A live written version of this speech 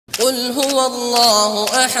قل هو الله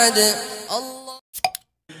أحد الله.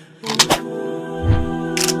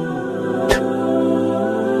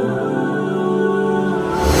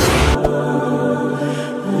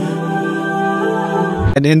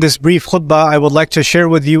 And in this brief khutbah, I would like to share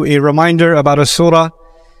with you a reminder about a surah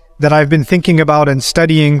that I've been thinking about and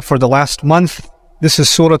studying for the last month. This is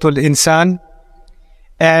Surah Al-Insan.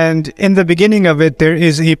 And in the beginning of it, there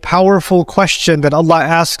is a powerful question that Allah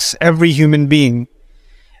asks every human being.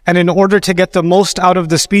 And in order to get the most out of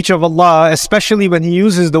the speech of Allah, especially when He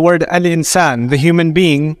uses the word Al-Insan, the human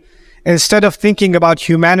being, instead of thinking about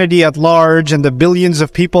humanity at large and the billions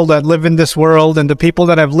of people that live in this world and the people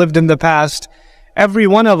that have lived in the past, every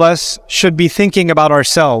one of us should be thinking about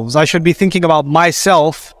ourselves. I should be thinking about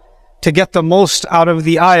myself to get the most out of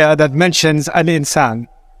the ayah that mentions Al-Insan.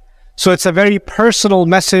 So it's a very personal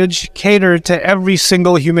message catered to every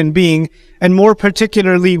single human being, and more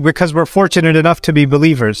particularly because we're fortunate enough to be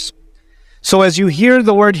believers. So as you hear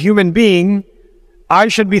the word human being, I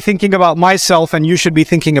should be thinking about myself and you should be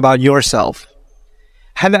thinking about yourself.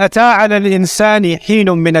 هل أتى على الإنسان حين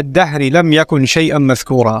من الدهر لم يكن شيئا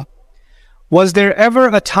مذكورا. Was there ever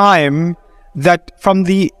a time that from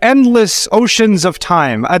the endless oceans of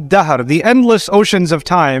time, ad-dahr, the endless oceans of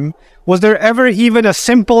time, was there ever even a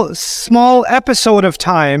simple, small episode of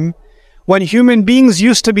time when human beings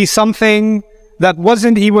used to be something that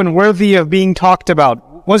wasn't even worthy of being talked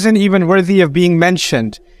about, wasn't even worthy of being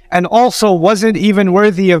mentioned, and also wasn't even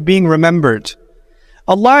worthy of being remembered?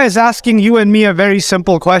 Allah is asking you and me a very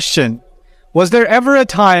simple question. Was there ever a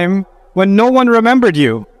time when no one remembered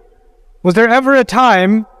you? Was there ever a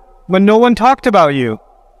time when no one talked about you?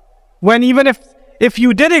 When even if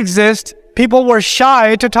you did exist, people were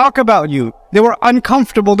shy to talk about you. They were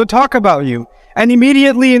uncomfortable to talk about you. And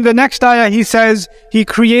immediately in the next ayah, He says, He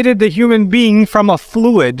created the human being from a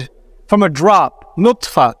fluid, from a drop,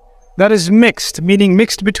 nutfa, that is mixed, meaning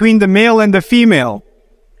mixed between the male and the female.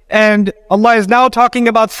 And Allah is now talking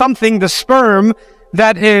about something, the sperm,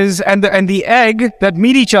 that is, and the egg that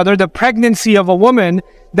meet each other, the pregnancy of a woman,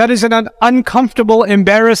 that is an uncomfortable,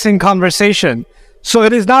 embarrassing conversation. So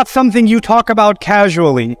it is not something you talk about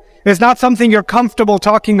casually. It's not something you're comfortable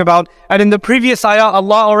talking about. And in the previous ayah,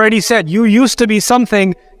 Allah already said, you used to be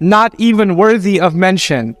something not even worthy of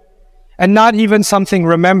mention, and not even something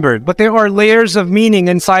remembered. But there are layers of meaning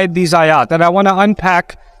inside these ayat, and I want to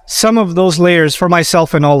unpack some of those layers for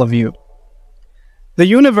myself and all of you. The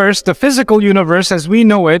universe, the physical universe as we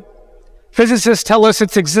know it, physicists tell us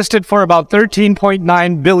it's existed for about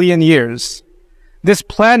 13.9 billion years. This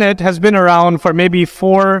planet has been around for maybe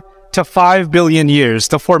 4 to 5 billion years,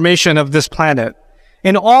 the formation of this planet.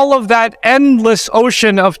 In all of that endless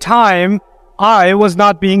ocean of time, I was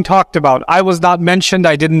not being talked about. I was not mentioned.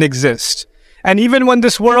 I didn't exist. And even when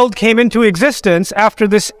this world came into existence, after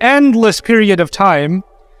this endless period of time,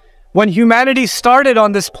 when humanity started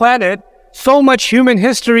on this planet, so much human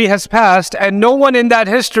history has passed and no one in that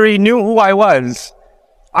history knew who I was.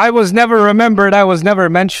 I was never remembered. I was never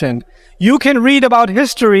mentioned. You can read about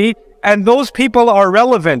history and those people are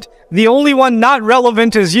relevant. The only one not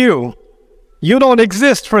relevant is you. You don't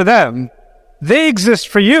exist for them. They exist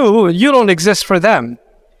for you. You don't exist for them.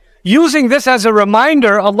 Using this as a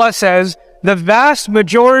reminder, Allah says, the vast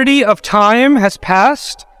majority of time has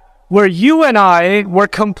passed where you and I were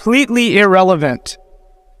completely irrelevant.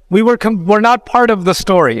 We're not part of the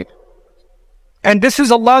story. And this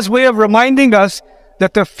is Allah's way of reminding us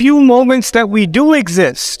that the few moments that we do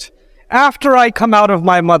exist after I come out of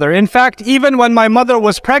my mother. In fact, even when my mother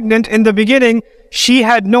was pregnant in the beginning, she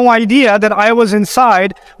had no idea that I was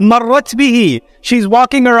inside. Marrat bihi. She's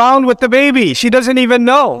walking around with the baby. She doesn't even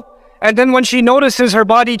know. And then when she notices her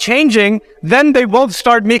body changing, then they both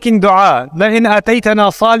start making dua. لَإِنْ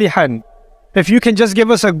أَتَيْتَنَا صَالِحًا. If you can just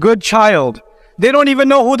give us a good child. They don't even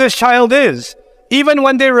know who this child is. Even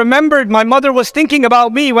when they remembered my mother was thinking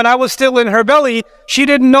about me when I was still in her belly, she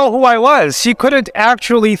didn't know who I was. She couldn't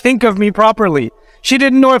actually think of me properly. She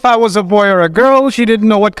didn't know if I was a boy or a girl. She didn't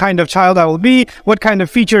know what kind of child I will be, what kind of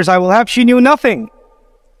features I will have. She knew nothing.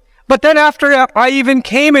 But then after I even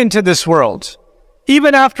came into this world,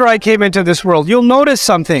 even after I came into this world, you'll notice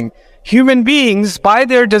something. Human beings, by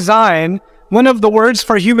their design, one of the words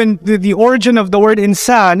for human, the origin of the word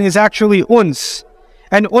insan is actually uns.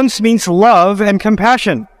 And uns means love and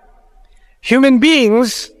compassion. Human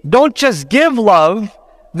beings don't just give love,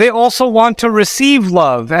 they also want to receive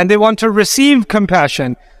love and they want to receive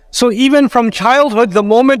compassion. So even from childhood, the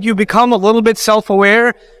moment you become a little bit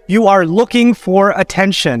self-aware, you are looking for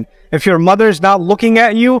attention. If your mother's not looking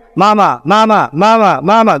at you, mama, mama, mama,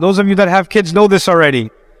 mama. Those of you that have kids know this already.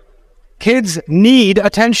 Kids need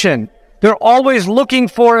attention. They're always looking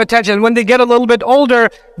for attention. When they get a little bit older,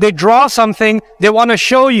 they draw something, they want to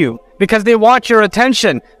show you because they want your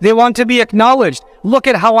attention. They want to be acknowledged. Look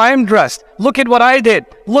at how I'm dressed. Look at what I did.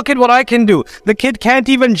 Look at what I can do. The kid can't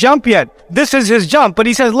even jump yet. This is his jump, but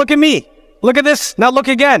he says, look at me. Look at this. Now look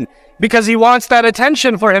again. Because he wants that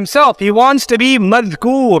attention for himself. He wants to be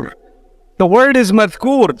madhkur. The word is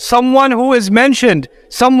madhkur, someone who is mentioned,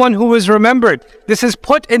 someone who is remembered. This is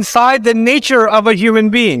put inside the nature of a human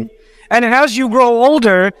being. And as you grow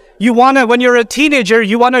older, when you're a teenager,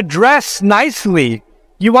 you want to dress nicely.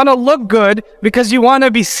 You want to look good because you want to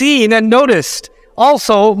be seen and noticed.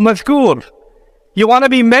 Also, madhkur. You want to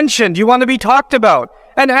be mentioned. You want to be talked about.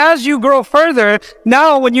 And as you grow further,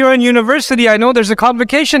 now when you're in university, I know there's a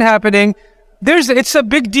convocation happening. It's a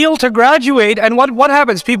big deal to graduate. And what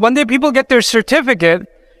happens? When people get their certificate,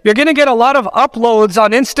 you're going to get a lot of uploads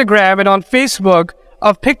on Instagram and on Facebook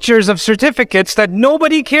of pictures of certificates that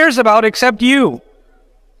nobody cares about except you.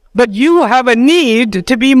 But you have a need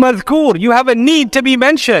to be madhkur. You have a need to be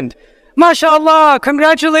mentioned. MashaAllah,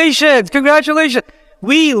 congratulations, congratulations.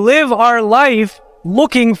 We live our life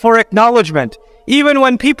looking for acknowledgement. Even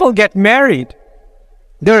when people get married,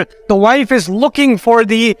 the wife is looking for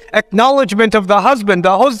the acknowledgement of the husband.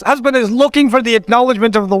 The husband is looking for the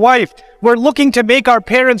acknowledgement of the wife. We're looking to make our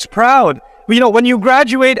parents proud. When you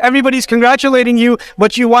graduate, everybody's congratulating you,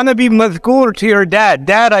 but you want to be madhkur to your dad.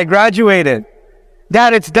 Dad, I graduated.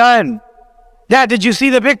 Dad, it's done. Dad, did you see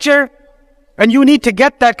the picture? And you need to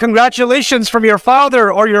get that congratulations from your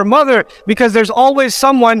father or your mother because there's always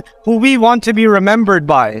someone who we want to be remembered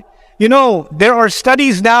by. There are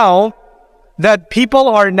studies now that people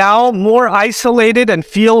are now more isolated and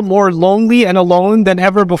feel more lonely and alone than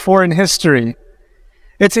ever before in history.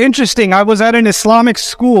 It's interesting. I was at an Islamic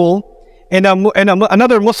school in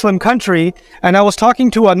another Muslim country, and I was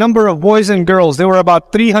talking to a number of boys and girls. There were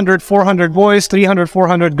about 300, 400 boys, 300,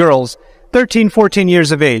 400 girls, 13, 14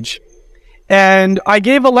 years of age. And I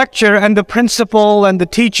gave a lecture, and the principal and the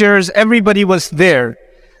teachers, everybody was there.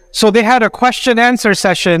 So they had a question-answer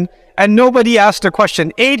session, and nobody asked a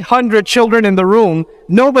question. 800 children in the room,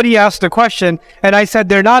 nobody asked a question. And I said,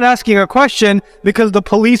 they're not asking a question because the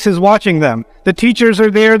police is watching them. The teachers are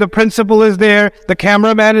there, the principal is there, the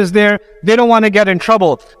cameraman is there. They don't want to get in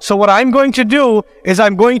trouble. So what I'm going to do is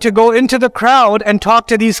I'm going to go into the crowd and talk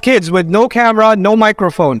to these kids with no camera, no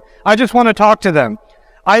microphone. I just want to talk to them.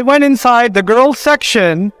 I went inside the girls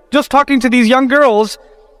section, just talking to these young girls,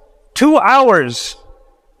 2 hours.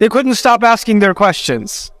 They couldn't stop asking their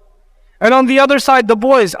questions. And on the other side, the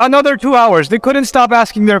boys, another 2 hours. They couldn't stop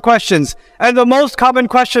asking their questions. And the most common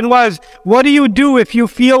question was, what do you do if you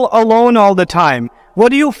feel alone all the time?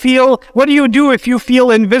 What do you do if you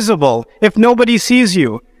feel invisible, if nobody sees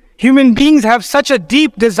you? Human beings have such a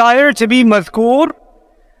deep desire to be madhkur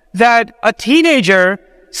that a teenager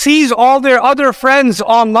sees all their other friends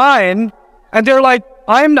online and they're like,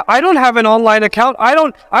 I don't have an online account. I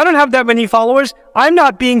don't have that many followers. I'm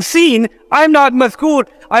not being seen. I'm not madhkur.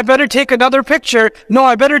 I better take another picture. No,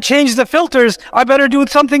 I better change the filters. I better do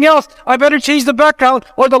something else. I better change the background,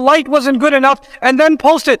 or the light wasn't good enough, and then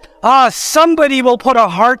post it. Somebody will put a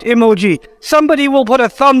heart emoji. Somebody will put a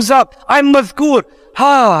thumbs up. I'm madhkur.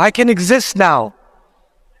 I can exist now.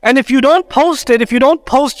 And if you don't post it, if you don't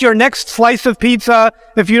post your next slice of pizza,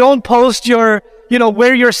 if you don't post your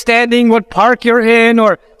where you're standing, what park you're in,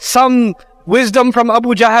 or some wisdom from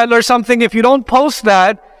Abu Jahl or something, if you don't post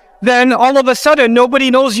that, then all of a sudden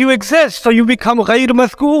nobody knows you exist, so you become ghayr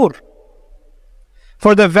madhkur.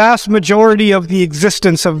 For the vast majority of the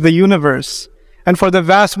existence of the universe, and for the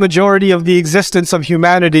vast majority of the existence of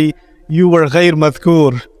humanity, you were ghayr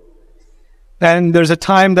madhkur. And there's a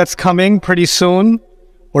time that's coming pretty soon,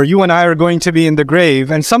 where you and I are going to be in the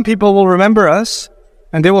grave, and some people will remember us,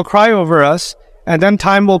 and they will cry over us, and then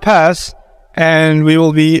time will pass, and we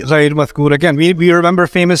will be ghayr madhkur again. We remember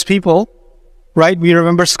famous people, right? We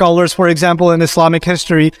remember scholars, for example, in Islamic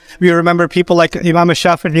history. We remember people like Imam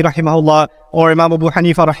Shafi'i rahimahullah, or Imam Abu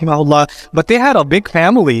Hanifa rahimahullah, but they had a big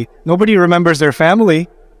family. Nobody remembers their family.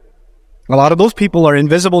 A lot of those people are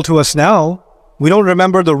invisible to us now. We don't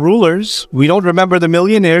remember the rulers. We don't remember the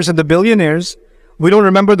millionaires and the billionaires. We don't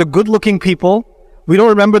remember the good-looking people. We don't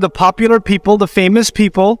remember the popular people, the famous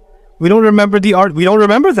people. We don't remember the art. We don't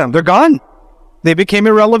remember them. They're gone. They became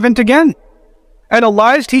irrelevant again. And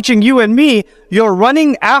Allah is teaching you and me, you're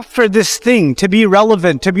running after this thing to be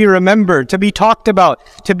relevant, to be remembered, to be talked about,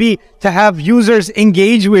 to have users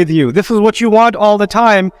engage with you. This is what you want all the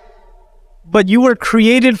time. But you were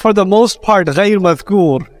created for the most part ghayr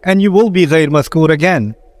madhkur, and you will be ghayr madhkur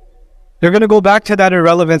again. You're going to go back to that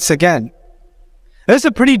irrelevance again. This is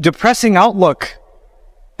a pretty depressing outlook.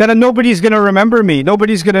 then nobody's going to remember me.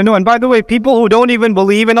 Nobody's going to know. And by the way, people who don't even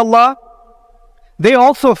believe in Allah, they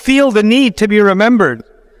also feel the need to be remembered.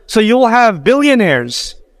 So you'll have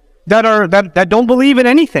billionaires that don't believe in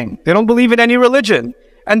anything. They don't believe in any religion.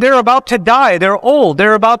 And they're about to die. They're old.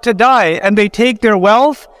 They're about to die. And they take their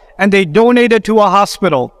wealth and they donate it to a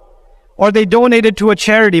hospital. Or they donate it to a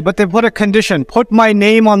charity. But they put a condition. Put my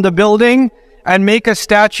name on the building and make a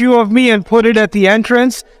statue of me and put it at the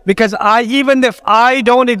entrance. Because even if I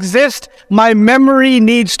don't exist, my memory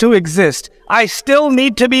needs to exist. I still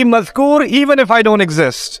need to be madhkur even if I don't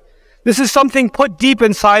exist. This is something put deep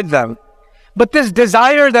inside them. But this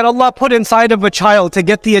desire that Allah put inside of a child to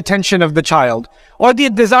get the attention of the child, or the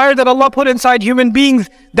desire that Allah put inside human beings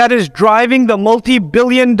that is driving the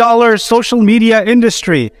multi-billion-dollar social media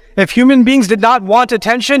industry. If human beings did not want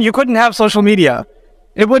attention, you couldn't have social media.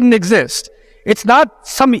 It wouldn't exist. It's not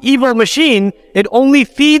some evil machine. It only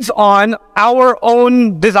feeds on our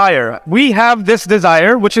own desire. We have this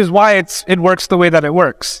desire, which is why it works the way that it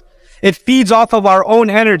works. It feeds off of our own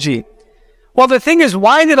energy. Well, the thing is,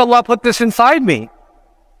 why did Allah put this inside me?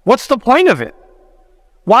 What's the point of it?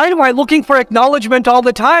 Why am I looking for acknowledgement all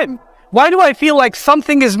the time? Why do I feel like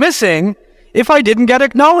something is missing if I didn't get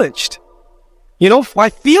acknowledged? You know, if I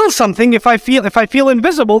feel something, if I feel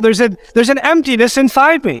invisible, there's an emptiness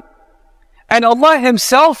inside me. And Allah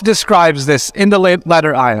Himself describes this in the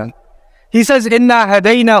latter ayah. He says, "Inna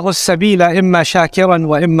hadaynahu as-sabila imma shakiran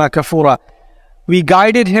wa imma kafura." We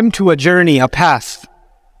guided him to a journey, a path.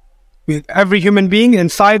 Every human being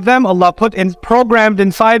inside them, Allah programmed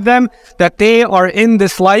inside them that they are in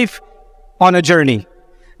this life on a journey.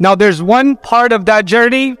 Now there's one part of that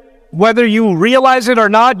journey, whether you realize it or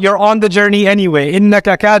not, you're on the journey anyway.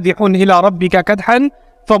 إِنَّكَ كَادِحٌ إِلَىٰ رَبِّكَ كَدْحًا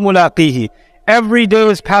فَمُلَاقِيهِ. Every day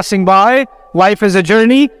is passing by. Life is a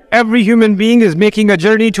journey. Every human being is making a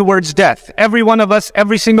journey towards death. Every one of us,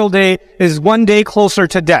 every single day, is one day closer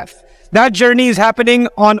to death. That journey is happening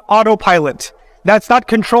on autopilot. That's not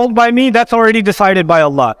controlled by me. That's already decided by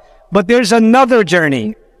Allah. But there's another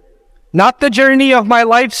journey. Not the journey of my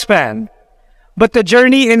lifespan, but the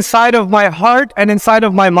journey inside of my heart and inside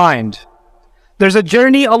of my mind. There's a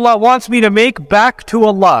journey Allah wants me to make back to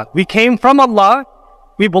Allah. We came from Allah.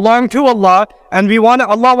 We belong to Allah. And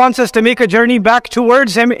Allah wants us to make a journey back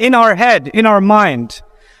towards Him in our head, in our mind.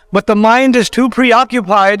 But the mind is too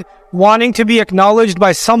preoccupied wanting to be acknowledged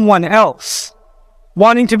by someone else,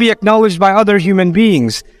 wanting to be acknowledged by other human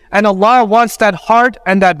beings. And Allah wants that heart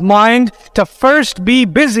and that mind to first be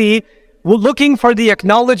busy looking for the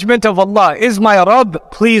acknowledgement of Allah. Is my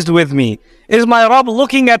Rabb pleased with me? Is my Rabb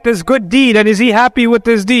looking at this good deed and is He happy with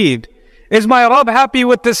this deed? Is my Rabb happy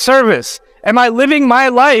with this service? Am I living my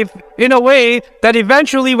life in a way that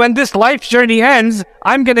eventually when this life journey ends,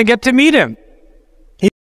 I'm going to get to meet Him?